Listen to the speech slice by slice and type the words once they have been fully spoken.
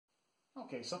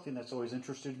Okay, something that's always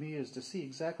interested me is to see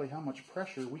exactly how much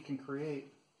pressure we can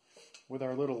create with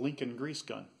our little Lincoln grease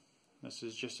gun. This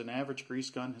is just an average grease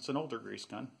gun. It's an older grease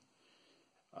gun.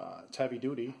 It's heavy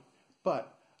duty,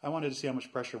 but I wanted to see how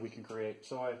much pressure we can create.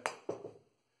 So I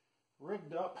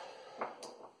rigged up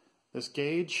this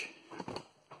gauge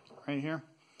right here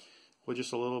with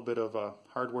just a little bit of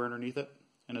hardware underneath it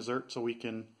and a zert, so we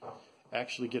can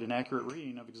actually get an accurate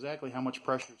reading of exactly how much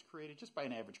pressure is created just by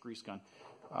an average grease gun.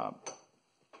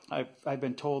 I've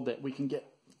been told that we can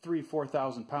get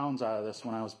 3,000–4,000 pounds out of this.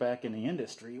 When I was back in the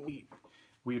industry,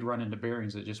 we'd run into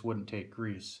bearings that just wouldn't take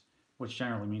grease, which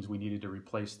generally means we needed to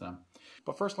replace them.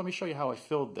 But first, let me show you how I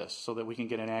filled this so that we can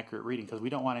get an accurate reading, because we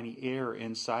don't want any air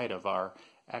inside of our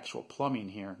actual plumbing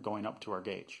here going up to our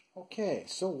gauge. Okay,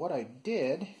 so what I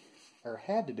did, or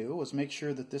had to do, was make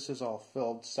sure that this is all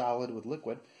filled solid with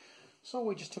liquid. So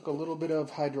we just took a little bit of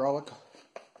hydraulic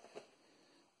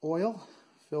oil,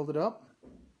 filled it up.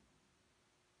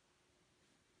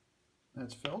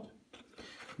 That's filled.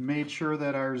 Made sure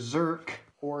that our zerk,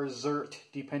 or zert,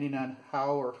 depending on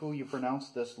how or who you pronounce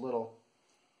this little,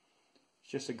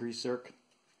 it's just a grease zerk,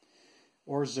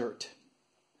 or zert.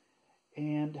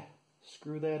 And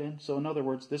screw that in. So in other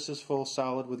words, this is full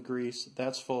solid with grease,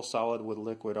 that's full solid with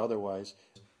liquid. Otherwise,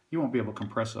 you won't be able to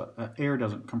compress. Air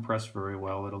doesn't compress very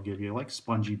well. It'll give you like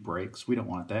spongy breaks. We don't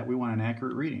want that. We want an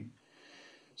accurate reading.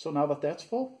 So now that that's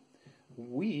full,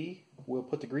 we will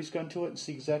put the grease gun to it and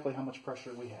see exactly how much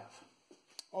pressure we have.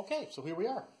 Okay, so here we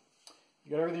are.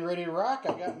 You got everything ready to rock.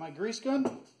 I got my grease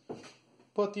gun.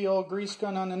 Put the old grease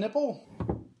gun on the nipple.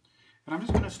 And I'm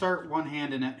just going to start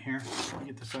one-handing it here. Let me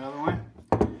get this out of the way.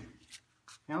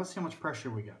 Now let's see how much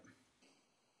pressure we got.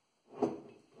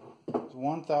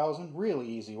 1,000, really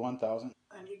easy, 1,000.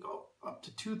 And you go up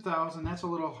to 2,000. That's a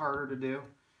little harder to do.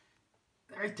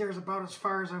 Right there's about as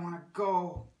far as I want to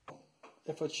go.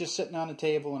 If it's just sitting on the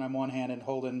table and I'm one-handed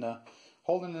holding the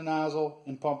nozzle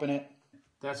and pumping it,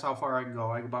 that's how far I can go.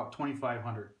 I go about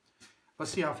 2,500.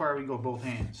 Let's see how far we go both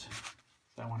hands.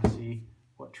 I want to see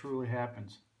what truly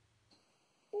happens.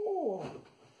 Oh,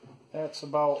 that's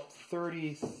about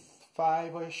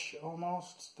 35-ish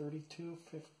almost,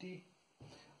 32.50.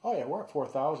 Oh yeah, we're at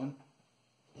 4,000.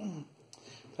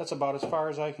 That's about as far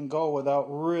as I can go without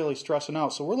really stressing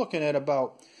out. So we're looking at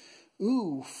about,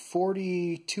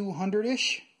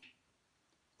 4,200-ish.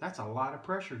 That's a lot of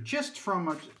pressure just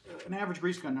from an average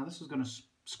grease gun. Now this is going to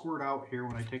squirt out here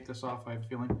when I take this off, I have a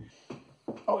feeling.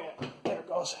 Oh yeah, there it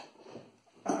goes.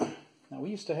 Now we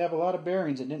used to have a lot of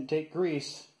bearings that didn't take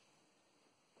grease,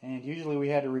 and usually we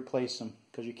had to replace them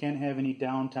because you can't have any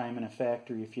downtime in a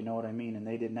factory, if you know what I mean, and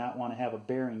they did not want to have a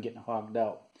bearing getting hogged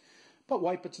out. But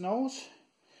wipe its nose,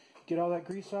 get all that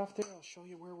grease off there. I'll show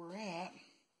you where we're at.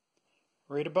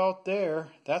 Right about there.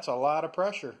 That's a lot of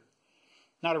pressure.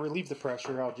 Now to relieve the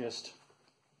pressure, I'll just...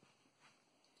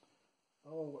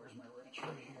 Oh, where's my wrench?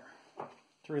 Right here.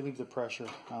 To relieve the pressure,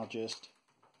 I'll just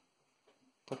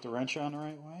put the wrench on the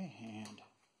right way, and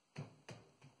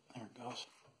there it goes.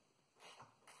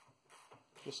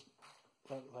 Just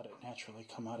let it naturally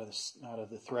come out of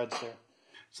the threads there.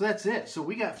 So that's it. So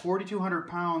we got 4,200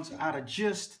 pounds out of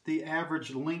just the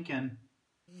average Lincoln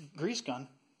grease gun.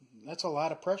 That's a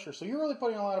lot of pressure. So you're really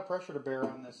putting a lot of pressure to bear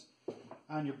on this,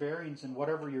 on your bearings and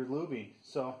whatever you're lubing.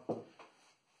 So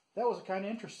that was kind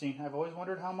of interesting. I've always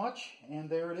wondered how much, and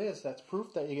there it is. That's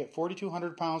proof that you get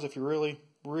 4,200 pounds if you really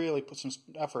put some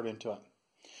effort into it.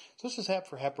 So this is Hap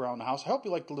for Hap Around the House. I hope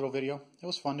you liked the little video. It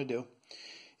was fun to do.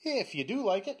 If you do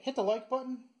like it, hit the like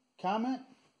button, comment,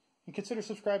 and consider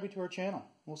subscribing to our channel.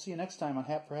 We'll see you next time on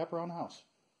Hap for Hap Around the House.